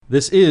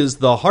This is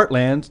the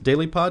Heartland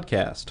Daily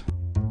Podcast.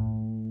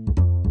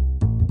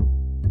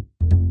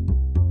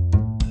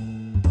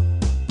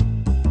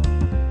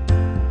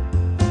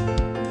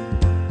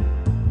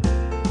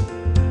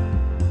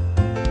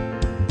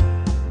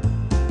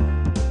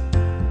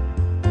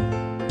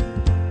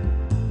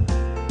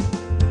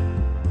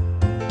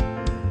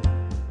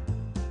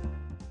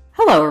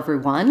 Hello,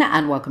 everyone,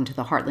 and welcome to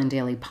the Heartland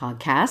Daily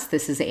Podcast.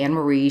 This is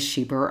Anne-Marie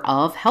Schieber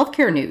of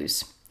Healthcare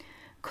News.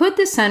 Could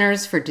the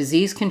Centers for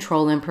Disease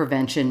Control and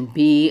Prevention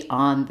be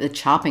on the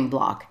chopping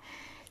block?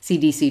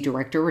 CDC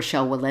Director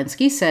Rochelle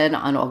Walensky said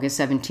on August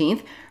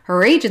 17th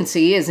her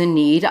agency is in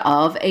need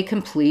of a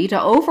complete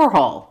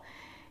overhaul.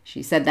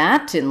 She said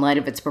that in light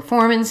of its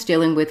performance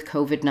dealing with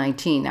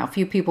COVID-19. Now,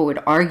 few people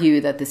would argue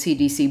that the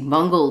CDC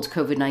bungled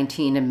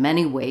COVID-19 in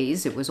many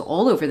ways. It was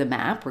all over the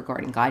map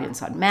regarding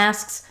guidance on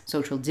masks,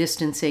 social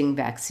distancing,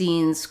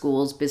 vaccines,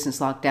 schools, business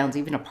lockdowns,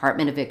 even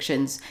apartment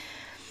evictions.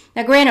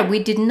 Now, granted, we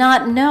did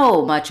not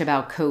know much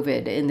about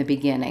COVID in the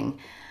beginning,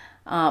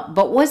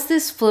 but was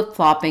this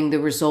flip-flopping the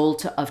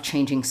result of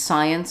changing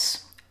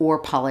science or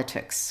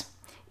politics?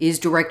 Is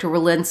Director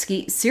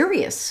Walensky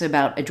serious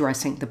about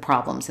addressing the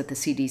problems at the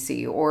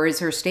CDC, or is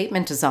her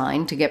statement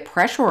designed to get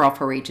pressure off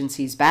her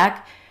agency's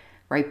back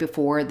right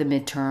before the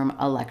midterm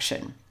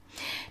election?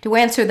 To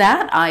answer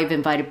that, I've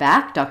invited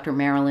back Dr.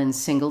 Marilyn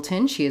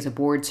Singleton. She is a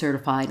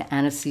board-certified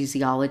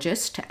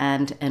anesthesiologist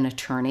and an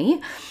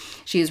attorney.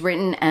 She has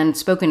written and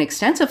spoken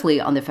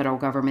extensively on the federal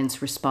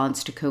government's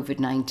response to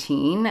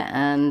COVID-19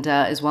 and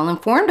is well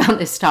informed on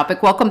this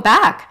topic. Welcome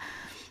back.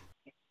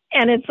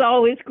 And it's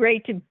always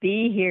great to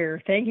be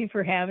here. Thank you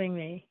for having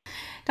me.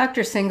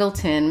 Dr.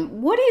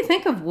 Singleton, what do you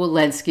think of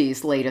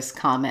Walensky's latest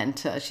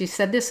comment? She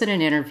said this in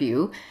an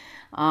interview.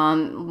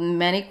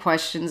 Many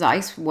questions.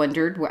 I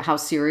wondered how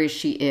serious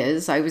she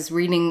is. I was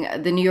reading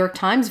the New York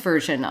Times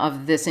version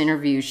of this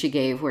interview she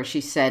gave where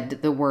she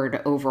said the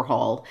word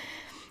overhaul.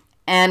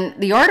 And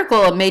the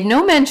article made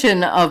no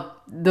mention of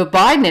the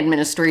Biden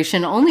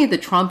administration, only the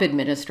Trump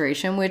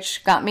administration,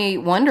 which got me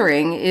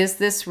wondering, is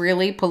this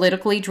really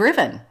politically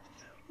driven?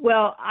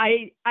 Well,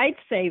 I'd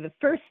say the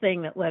first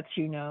thing that lets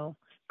you know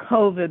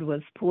COVID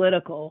was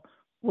political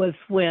was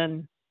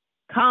when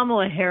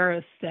Kamala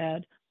Harris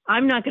said,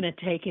 I'm not going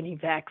to take any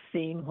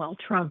vaccine while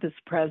Trump is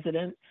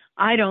president.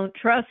 I don't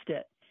trust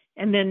it.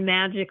 And then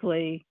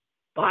magically,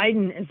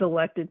 Biden is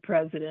elected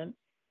president.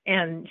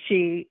 And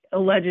she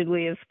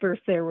allegedly is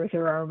first there with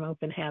her arm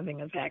open having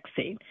a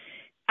vaccine.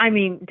 I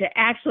mean, to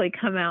actually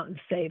come out and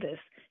say this,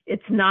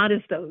 it's not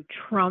as though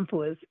Trump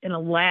was in a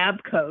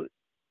lab coat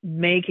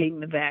making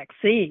the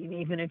vaccine,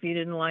 even if you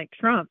didn't like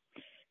Trump.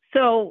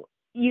 So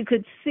you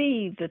could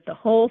see that the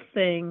whole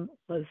thing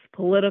was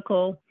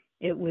political.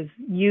 It was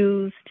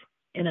used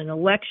in an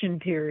election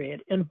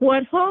period. And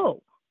what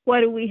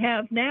do we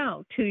have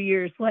now, 2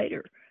 years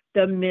later?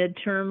 The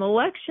midterm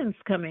elections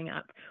coming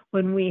up,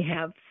 when we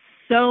have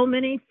so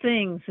many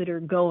things that are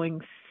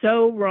going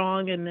so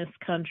wrong in this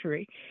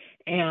country.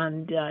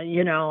 And,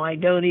 I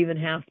don't even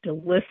have to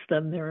list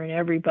them. They're in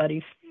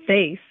everybody's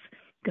face.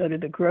 Go to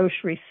the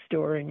grocery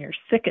store and you're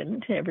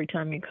sickened every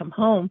time you come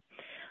home,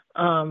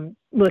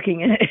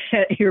 looking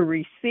at your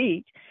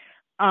receipt.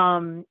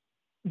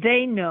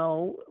 They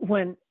know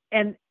when,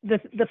 and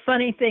the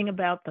funny thing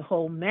about the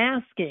whole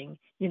masking,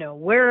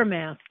 wear a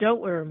mask,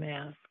 don't wear a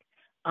mask.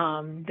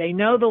 They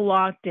know the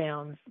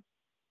lockdowns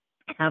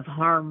have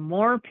harmed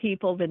more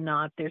people than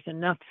not. There's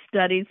enough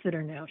studies that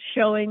are now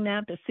showing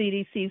that. The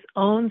CDC's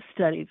own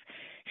studies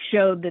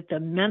showed that the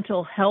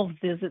mental health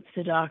visits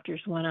to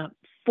doctors went up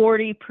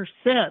 40%,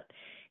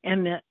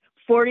 and that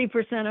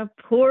 40% of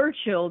poor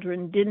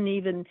children didn't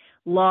even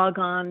log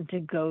on to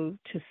go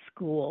to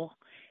school.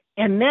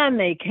 And then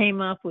they came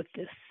up with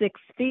this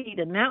 6 feet,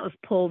 and that was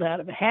pulled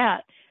out of a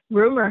hat.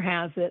 Rumor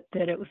has it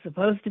that it was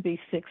supposed to be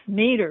 6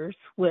 meters,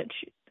 which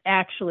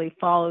actually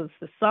follows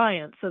the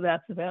science, so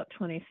that's about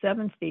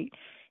 27 feet.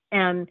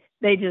 And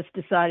they just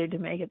decided to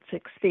make it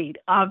 6 feet.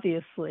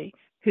 Obviously,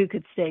 who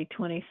could stay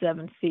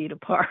 27 feet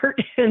apart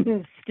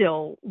and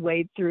still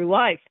wade through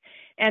life?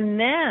 And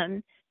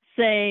then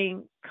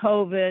saying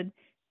COVID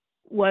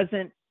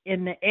wasn't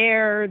in the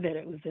air, that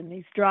it was in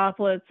these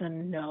droplets,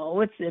 and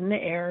no, it's in the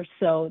air.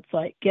 So it's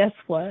like, guess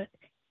what?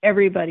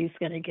 Everybody's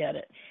going to get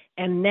it.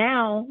 And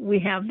now we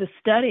have the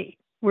study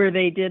where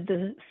they did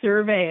the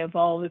survey of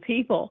all the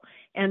people,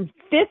 and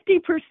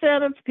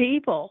 50% of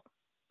people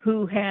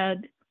who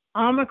had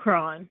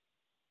Omicron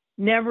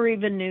never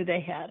even knew they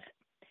had it.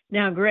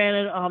 Now,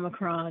 granted,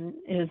 Omicron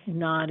is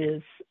not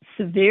as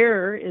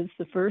severe as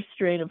the first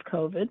strain of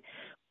COVID,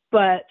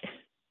 but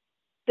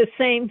the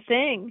same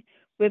thing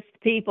with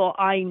people.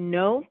 I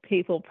know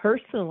people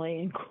personally,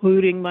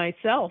 including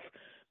myself,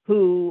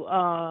 who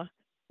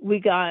we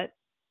got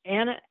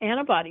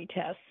antibody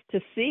tests to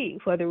see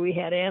whether we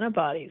had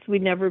antibodies.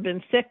 We'd never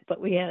been sick,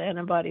 but we had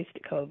antibodies to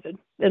COVID.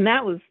 And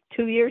that was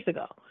 2 years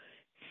ago.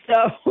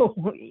 So,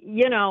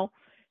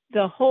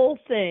 the whole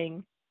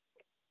thing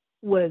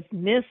was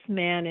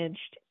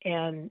mismanaged,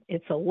 and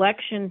it's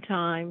election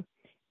time,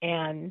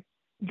 and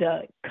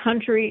the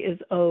country is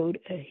owed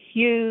a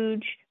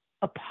huge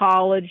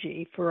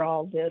apology for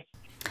all this.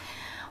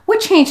 What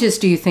changes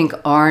do you think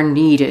are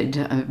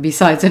needed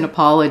besides an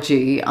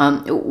apology?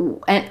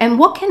 And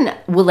what can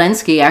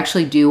Walensky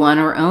actually do on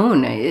her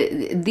own?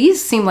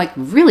 These seem like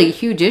really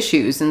huge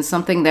issues and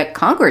something that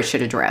Congress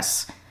should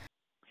address.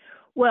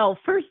 Well,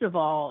 first of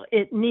all,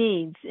 it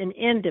needs an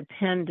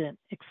independent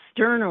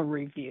external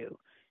review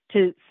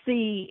to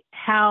see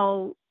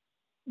how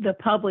the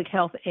public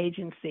health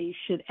agency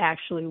should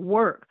actually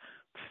work,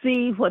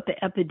 see what the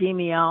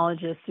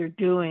epidemiologists are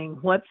doing,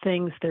 what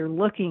things they're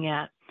looking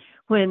at.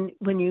 When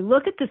you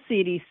look at the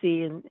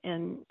CDC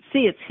and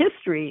see its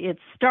history, it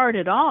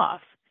started off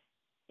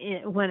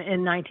in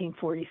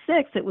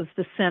 1946, it was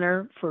the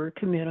Center for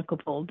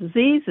Communicable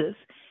Diseases.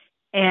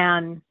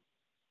 And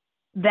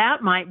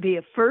that might be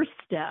a first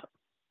step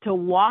to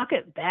walk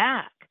it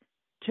back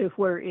to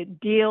where it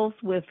deals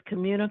with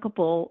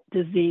communicable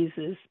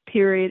diseases,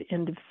 period,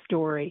 end of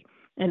story.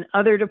 And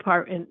other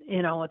department,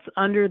 it's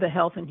under the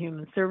Health and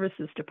Human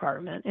Services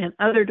Department, and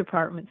other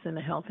departments in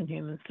the Health and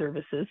Human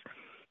Services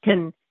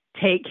can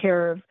take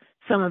care of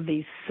some of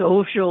these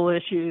social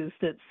issues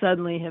that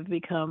suddenly have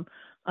become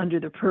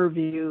under the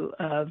purview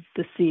of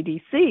the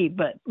CDC.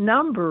 But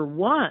number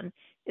one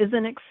is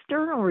an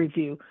external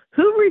review.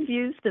 Who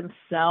reviews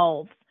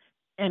themselves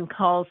and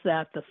calls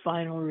that the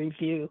final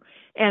review?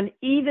 And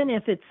even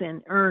if it's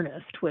in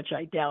earnest, which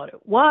I doubt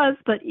it was,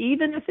 but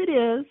even if it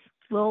is,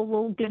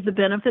 we'll give the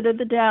benefit of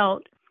the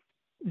doubt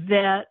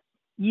that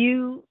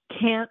you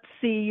can't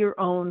see your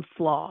own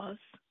flaws.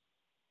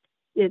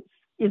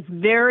 It's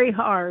very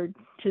hard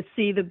to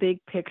see the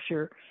big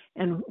picture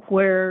and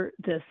where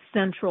the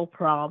central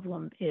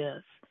problem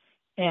is.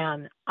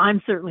 And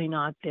I'm certainly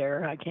not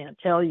there. I can't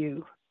tell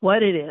you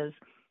what it is.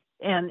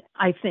 And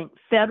I think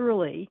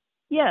federally,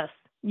 yes,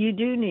 you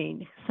do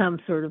need some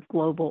sort of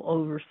global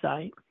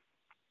oversight.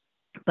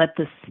 But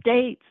the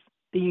states,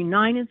 the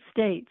United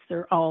States,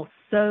 are all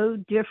so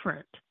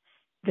different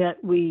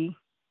that we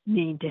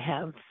need to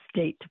have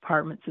state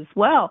departments as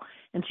well.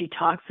 And she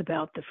talks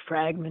about the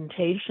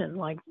fragmentation,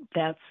 like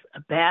that's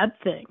a bad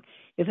thing.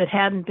 If it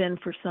hadn't been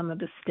for some of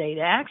the state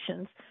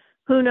actions,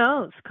 who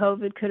knows?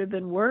 COVID could have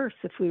been worse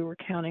if we were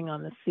counting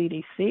on the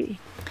CDC.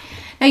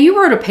 Now,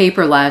 you wrote a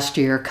paper last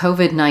year,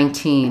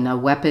 COVID-19, A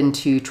Weapon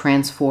to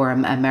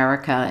Transform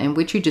America, in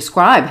which you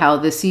describe how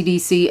the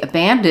CDC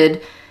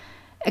abandoned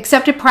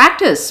accepted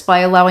practice by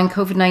allowing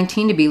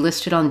COVID-19 to be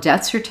listed on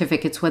death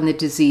certificates when the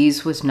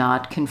disease was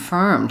not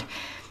confirmed.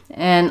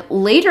 And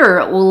later,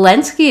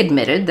 Walensky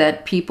admitted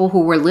that people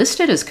who were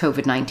listed as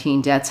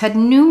COVID-19 deaths had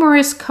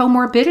numerous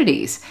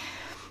comorbidities.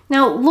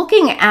 Now,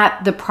 looking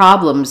at the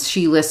problems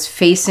she lists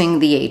facing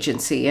the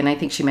agency, and I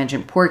think she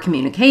mentioned poor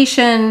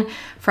communication,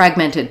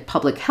 fragmented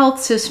public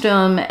health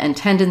system, and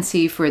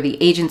tendency for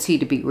the agency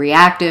to be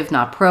reactive,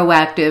 not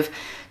proactive,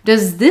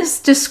 does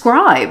this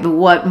describe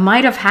what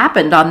might have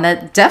happened on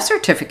the death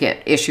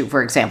certificate issue,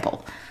 for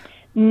example?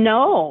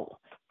 No.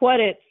 What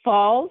it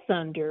falls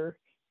under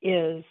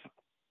is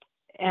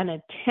an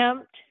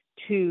attempt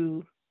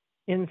to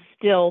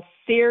instill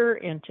fear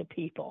into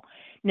people.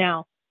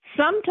 Now,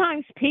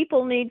 sometimes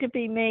people need to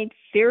be made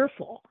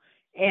fearful,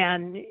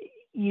 and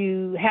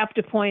you have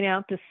to point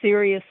out the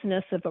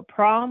seriousness of a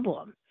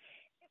problem.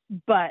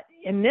 But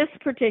in this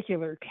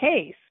particular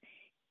case,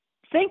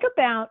 think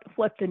about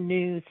what the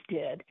news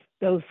did.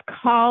 Those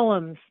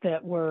columns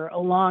that were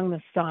along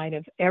the side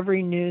of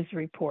every news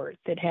report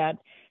that had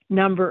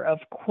number of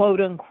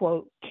quote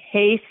unquote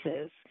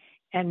cases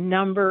and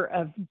number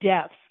of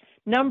deaths.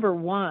 Number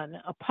one,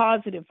 a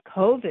positive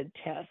COVID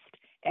test,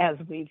 as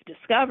we've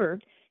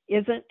discovered,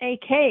 isn't a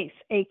case.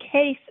 A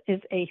case is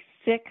a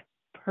sick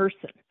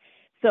person.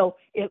 So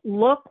it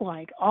looked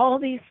like all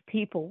these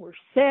people were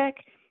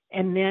sick,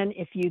 and then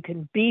if you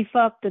can beef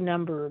up the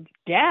number of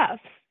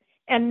deaths,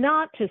 and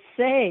not to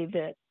say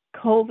that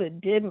COVID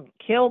didn't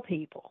kill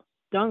people,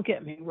 don't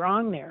get me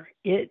wrong there,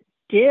 it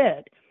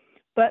did.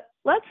 But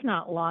let's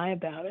not lie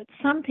about it.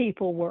 Some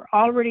people were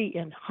already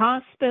in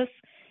hospice,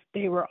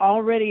 they were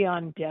already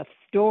on death's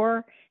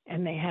door,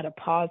 and they had a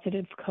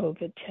positive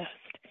COVID test.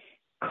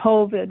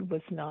 COVID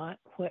was not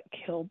what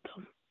killed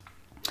them.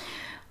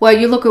 Well,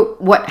 you look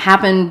at what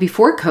happened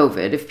before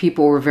COVID. If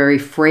people were very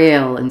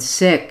frail and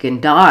sick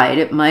and died,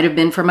 it might have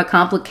been from a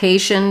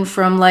complication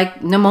from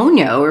like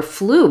pneumonia or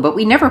flu, but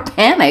we never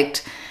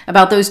panicked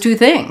about those two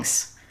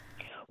things.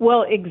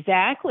 Well,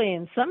 exactly.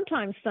 And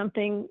sometimes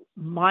something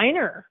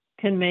minor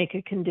can make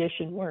a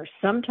condition worse.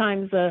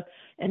 Sometimes an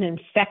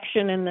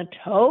infection in the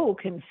toe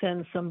can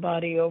send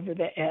somebody over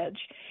the edge.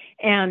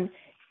 And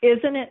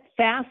isn't it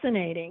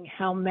fascinating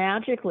how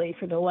magically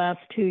for the last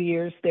 2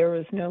 years there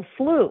was no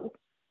flu?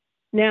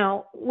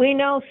 Now, we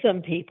know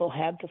some people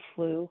had the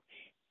flu,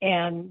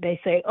 and they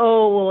say,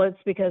 oh, well, it's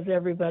because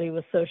everybody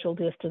was social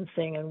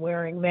distancing and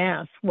wearing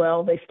masks.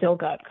 Well, they still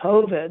got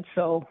COVID,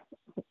 so,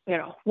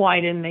 why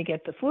didn't they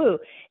get the flu?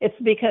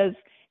 It's because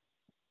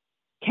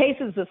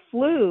cases of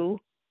flu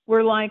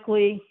were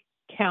likely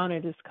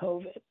counted as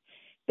COVID.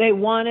 They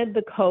wanted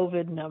the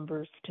COVID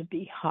numbers to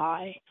be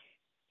high,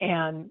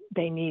 and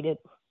they needed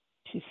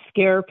to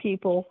scare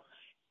people.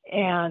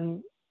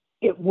 And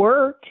it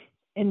worked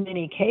in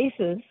many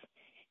cases.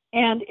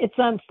 And it's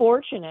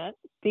unfortunate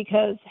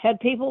because had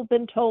people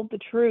been told the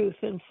truth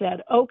and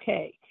said,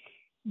 okay,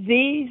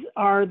 these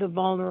are the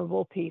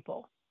vulnerable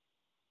people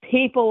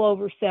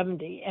over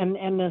 70, and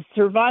the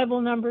survival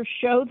numbers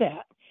show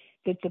that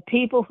the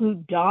people who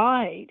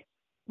died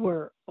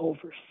were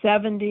over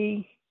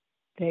 70,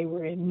 they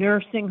were in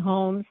nursing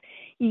homes.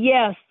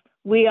 Yes,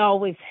 we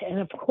always, and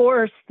of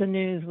course the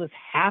news was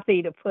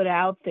happy to put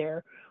out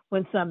there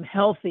when some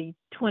healthy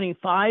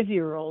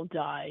 25-year-old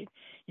died,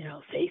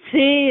 say,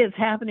 see, it's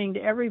happening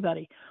to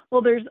everybody.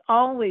 Well, there's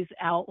always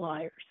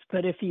outliers,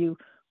 but if you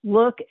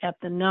look at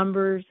the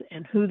numbers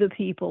and who the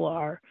people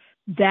are,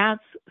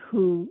 that's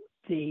who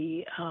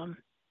the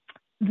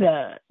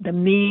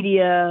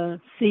media,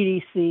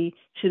 CDC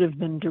should have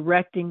been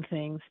directing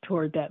things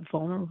toward, that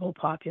vulnerable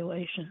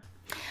population.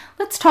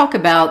 Let's talk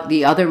about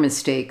the other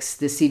mistakes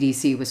the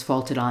CDC was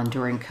faulted on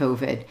during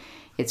COVID.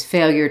 Its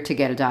failure to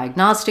get a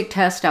diagnostic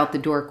test out the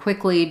door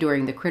quickly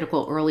during the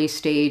critical early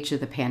stage of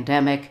the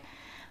pandemic.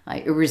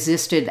 It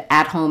resisted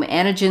at-home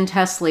antigen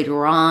tests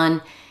later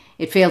on.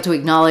 It failed to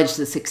acknowledge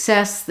the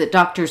success that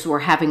doctors were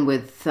having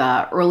with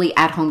early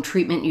at-home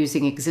treatment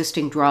using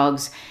existing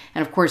drugs,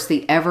 and of course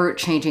the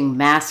ever-changing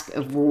mask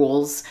of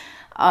rules.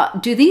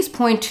 Do these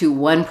point to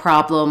one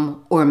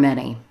problem or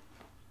many?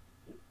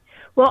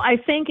 Well, I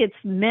think it's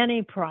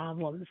many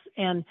problems,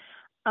 and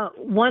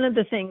one of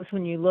the things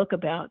when you look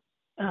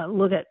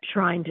at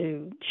trying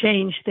to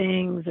change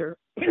things or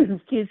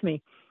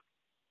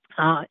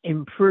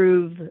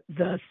improve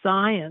the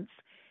science,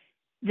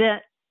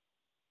 that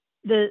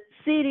the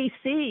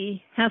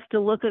CDC has to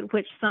look at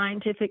which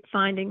scientific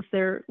findings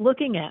they're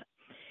looking at.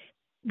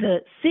 The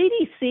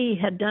CDC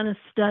had done a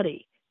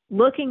study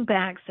looking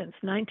back since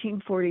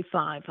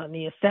 1945 on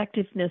the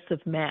effectiveness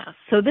of masks.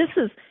 So this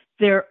is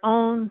their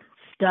own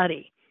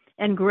study.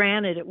 And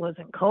granted, it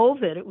wasn't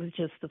COVID, it was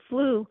just the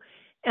flu.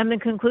 And the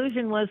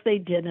conclusion was they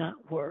did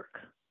not work.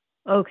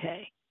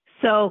 Okay.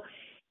 So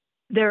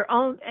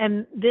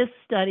and this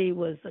study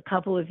was a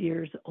couple of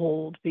years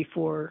old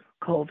before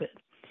COVID.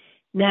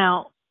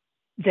 Now,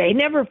 they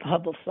never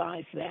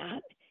publicized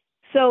that.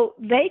 So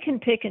they can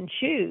pick and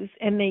choose,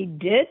 and they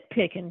did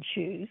pick and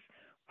choose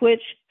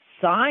which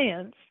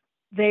science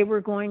they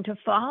were going to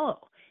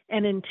follow.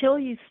 And until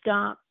you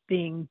stop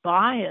being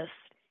biased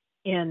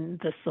in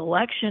the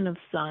selection of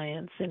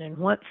science and in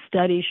what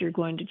studies you're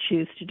going to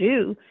choose to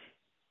do,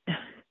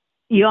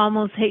 you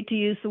almost hate to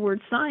use the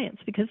word science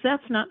because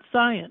that's not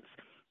science.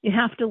 You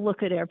have to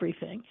look at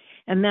everything,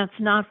 and that's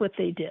not what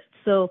they did.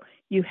 So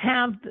you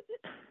have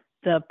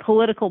the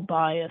political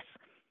bias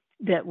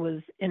that was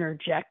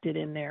interjected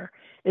in there.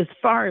 As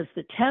far as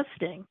the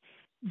testing,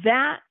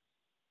 that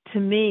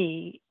to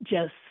me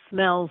just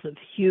smells of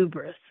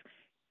hubris.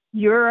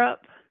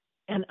 Europe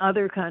and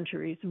other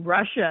countries,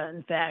 Russia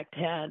in fact,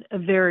 had a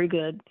very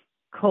good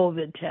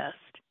COVID test.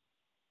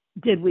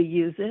 Did we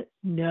use it?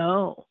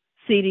 No.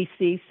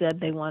 CDC said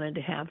they wanted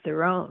to have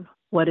their own.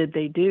 What did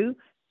they do?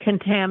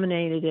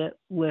 Contaminated it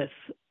with,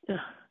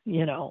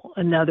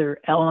 another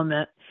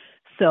element.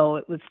 So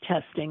it was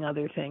testing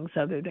other things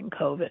other than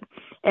COVID.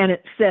 And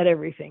it set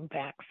everything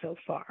back so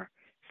far.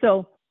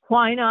 So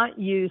why not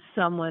use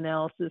someone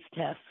else's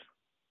tests?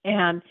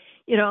 And,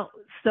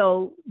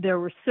 so there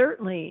were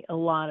certainly a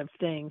lot of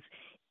things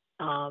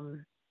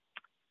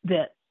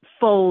that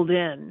fold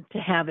in to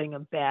having a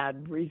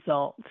bad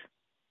result.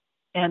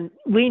 And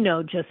we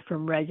know just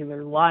from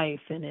regular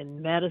life and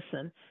in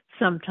medicine,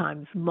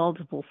 sometimes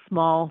multiple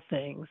small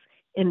things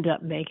end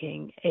up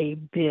making a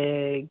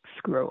big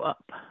screw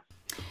up.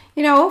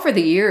 Over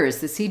the years,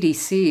 the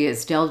CDC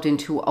has delved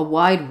into a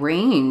wide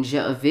range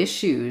of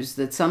issues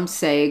that some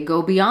say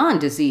go beyond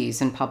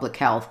disease and public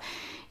health.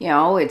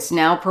 It's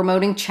now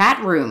promoting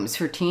chat rooms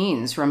for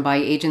teens run by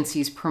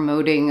agencies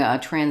promoting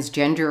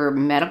transgender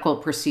medical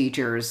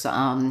procedures.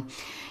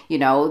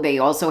 They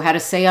also had a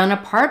say on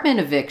apartment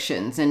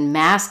evictions and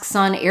masks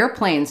on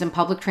airplanes and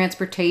public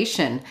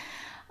transportation.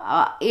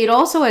 It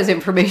also has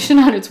information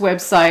on its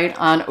website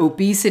on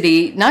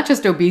obesity, not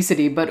just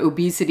obesity, but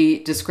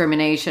obesity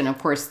discrimination. Of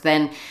course,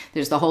 then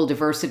there's the whole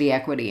diversity,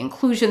 equity,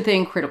 inclusion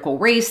thing, critical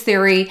race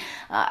theory.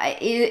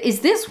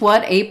 Is this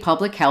what a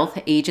public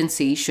health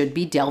agency should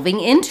be delving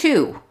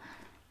into?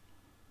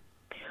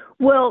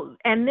 Well,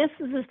 and this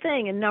is the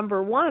thing. And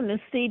number one, the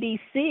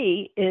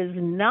CDC is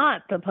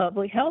not the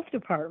public health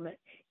department.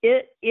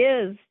 It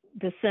is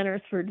the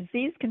Centers for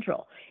Disease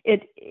Control.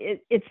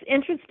 It's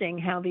interesting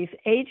how these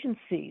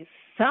agencies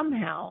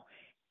somehow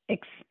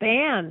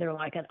expand. They're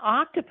like an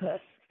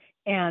octopus,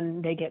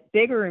 and they get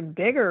bigger and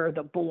bigger.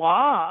 The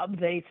blob,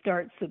 they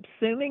start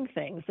subsuming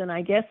things. And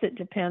I guess it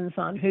depends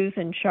on who's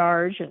in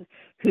charge and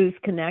who's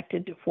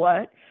connected to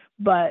what.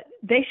 But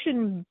they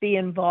shouldn't be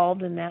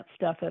involved in that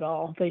stuff at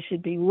all. They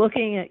should be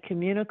looking at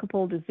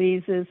communicable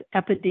diseases,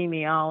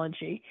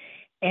 epidemiology,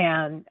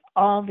 and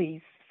all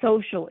these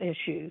social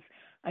issues.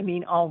 I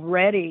mean,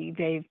 already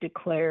they've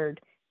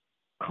declared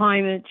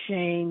climate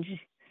change,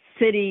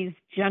 cities,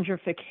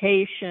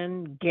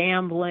 gentrification,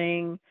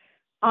 gambling,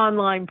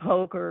 online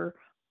poker,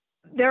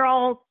 they're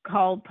all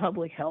called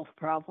public health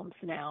problems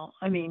now.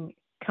 I mean,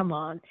 come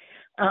on.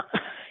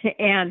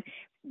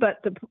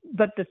 But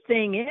the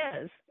thing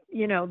is,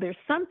 there's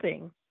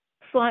something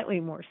slightly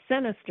more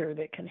sinister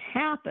that can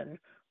happen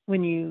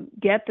when you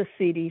get the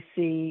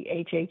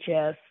CDC,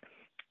 HHS,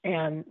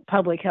 and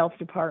public health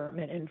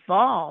department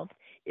involved.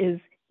 Is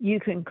you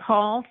can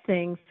call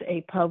things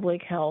a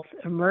public health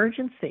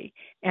emergency,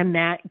 and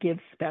that gives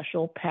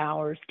special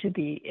powers to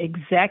the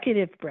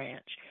executive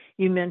branch.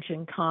 You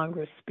mentioned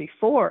Congress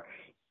before.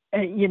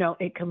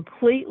 It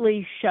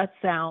completely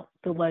shuts out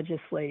the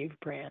legislative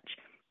branch.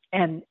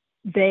 And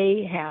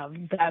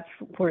that's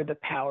where the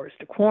powers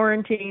to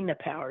quarantine, the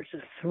powers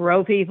to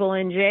throw people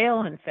in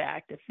jail, in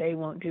fact, if they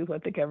won't do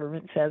what the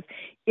government says,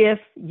 if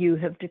you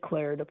have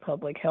declared a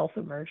public health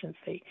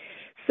emergency.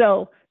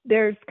 So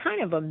there's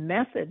kind of a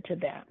method to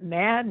that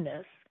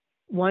madness.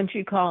 Once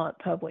you call it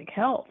public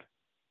health,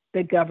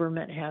 the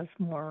government has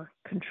more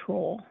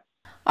control.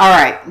 All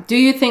right. Do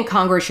you think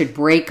Congress should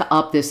break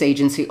up this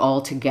agency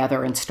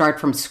altogether and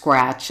start from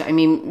scratch? I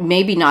mean,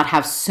 maybe not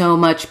have so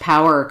much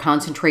power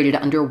concentrated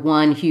under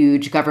one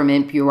huge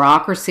government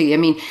bureaucracy. I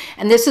mean,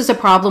 and this is a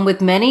problem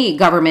with many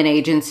government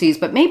agencies,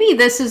 but maybe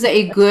this is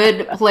a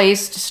good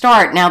place to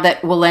start now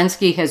that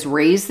Walensky has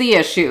raised the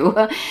issue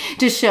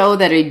to show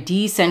that a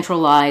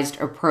decentralized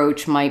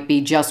approach might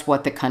be just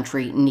what the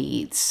country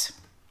needs.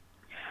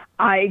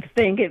 I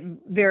think it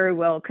very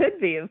well could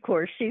be. Of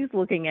course, she's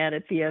looking at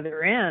it the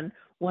other end,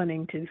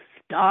 wanting to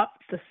stop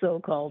the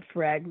so-called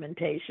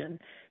fragmentation.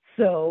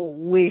 So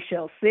we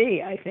shall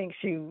see. I think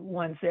she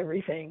wants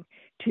everything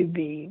to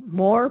be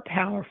more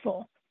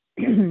powerful.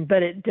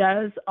 But it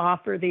does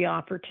offer the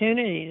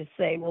opportunity to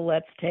say, well,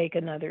 let's take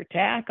another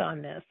tack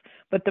on this.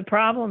 But the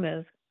problem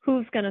is,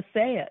 who's going to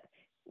say it?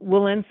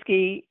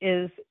 Walensky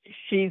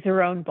she's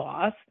her own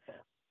boss.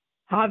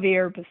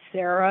 Javier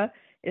Becerra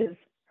is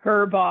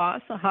her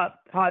boss.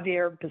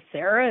 Javier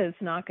Becerra is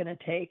not going to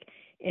take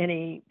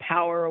any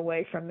power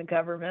away from the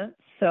government.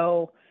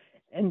 So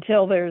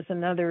until there's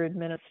another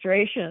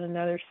administration,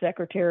 another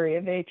secretary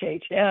of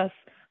HHS,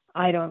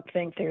 I don't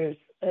think there's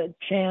a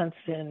chance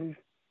in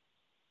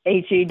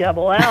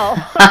HELL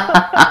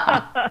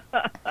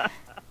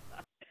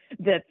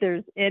that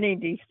there's any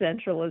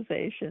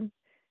decentralization.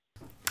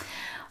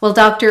 Well,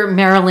 Dr.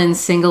 Marilyn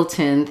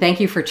Singleton, thank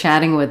you for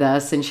chatting with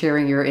us and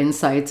sharing your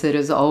insights. It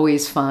is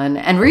always fun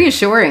and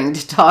reassuring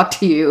to talk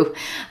to you,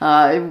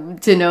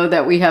 to know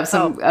that we have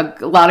a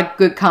lot of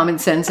good common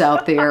sense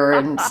out there,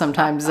 and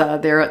sometimes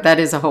that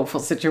is a hopeful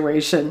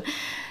situation.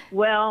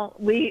 Well,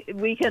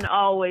 we can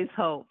always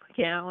hope,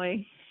 can't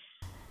we?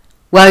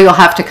 Well, you'll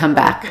have to come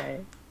back.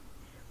 Okay.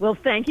 Well,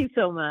 thank you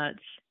so much.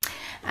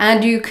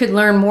 And you could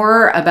learn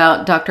more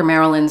about Dr.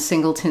 Marilyn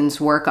Singleton's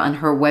work on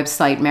her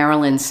website,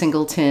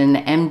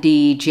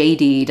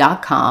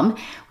 MarilynSingletonMDJD.com,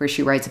 where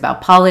she writes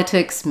about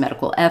politics,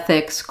 medical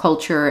ethics,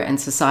 culture and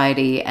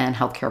society, and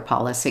healthcare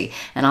policy.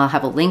 And I'll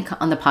have a link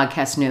on the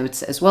podcast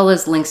notes, as well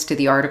as links to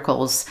the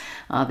articles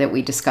that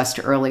we discussed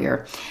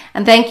earlier.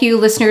 And thank you,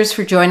 listeners,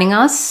 for joining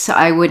us.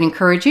 I would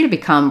encourage you to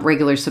become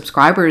regular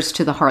subscribers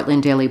to the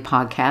Heartland Daily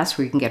Podcast,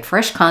 where you can get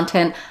fresh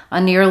content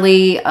on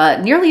nearly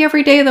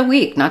every day of the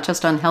week, not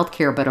just on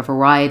healthcare, but a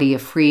variety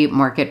of free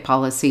market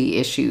policy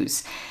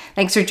issues.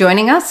 Thanks for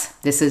joining us.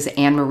 This is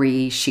Anne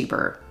Marie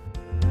Schieber.